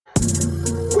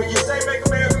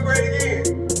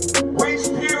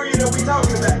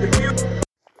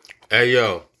Hey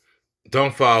yo,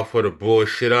 don't fall for the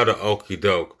bullshit or the okie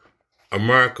doke.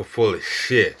 America full of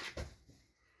shit.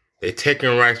 They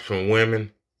taking rights from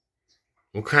women.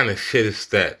 What kind of shit is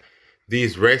that?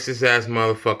 These racist ass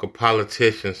motherfucker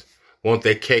politicians want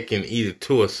their cake and eat it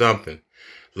too or something.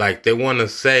 Like they want to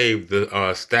save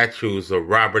the statues of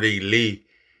Robert E. Lee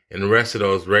and the rest of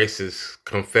those racist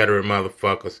Confederate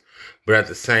motherfuckers, but at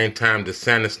the same time,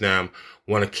 DeSantis now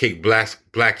want to kick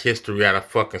black history out of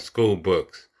fucking school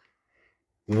books.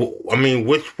 I mean,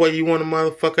 which way you want a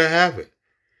motherfucker have it?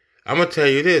 I'm gonna tell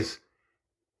you this.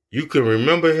 You can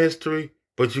remember history,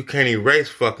 but you can't erase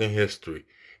fucking history.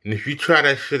 And if you try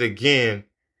that shit again,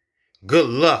 good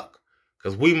luck.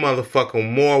 Cause we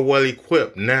motherfucking more well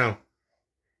equipped now.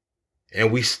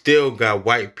 And we still got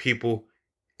white people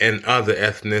and other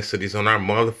ethnicities on our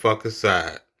motherfucking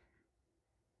side.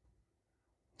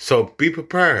 So be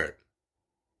prepared.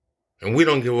 And we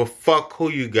don't give a fuck who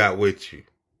you got with you.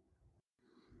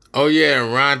 Oh yeah,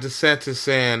 and Ron DeSantis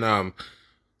saying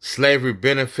slavery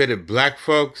benefited black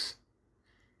folks.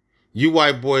 You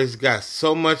white boys got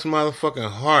so much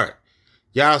motherfucking heart.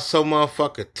 Y'all so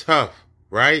motherfucking tough,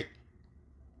 right?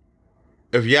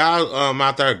 If y'all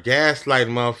out there gaslighting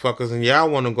motherfuckers and y'all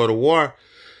want to go to war,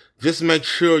 just make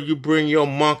sure you bring your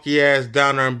monkey ass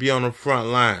down there and be on the front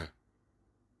line.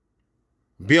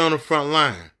 Be on the front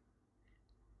line.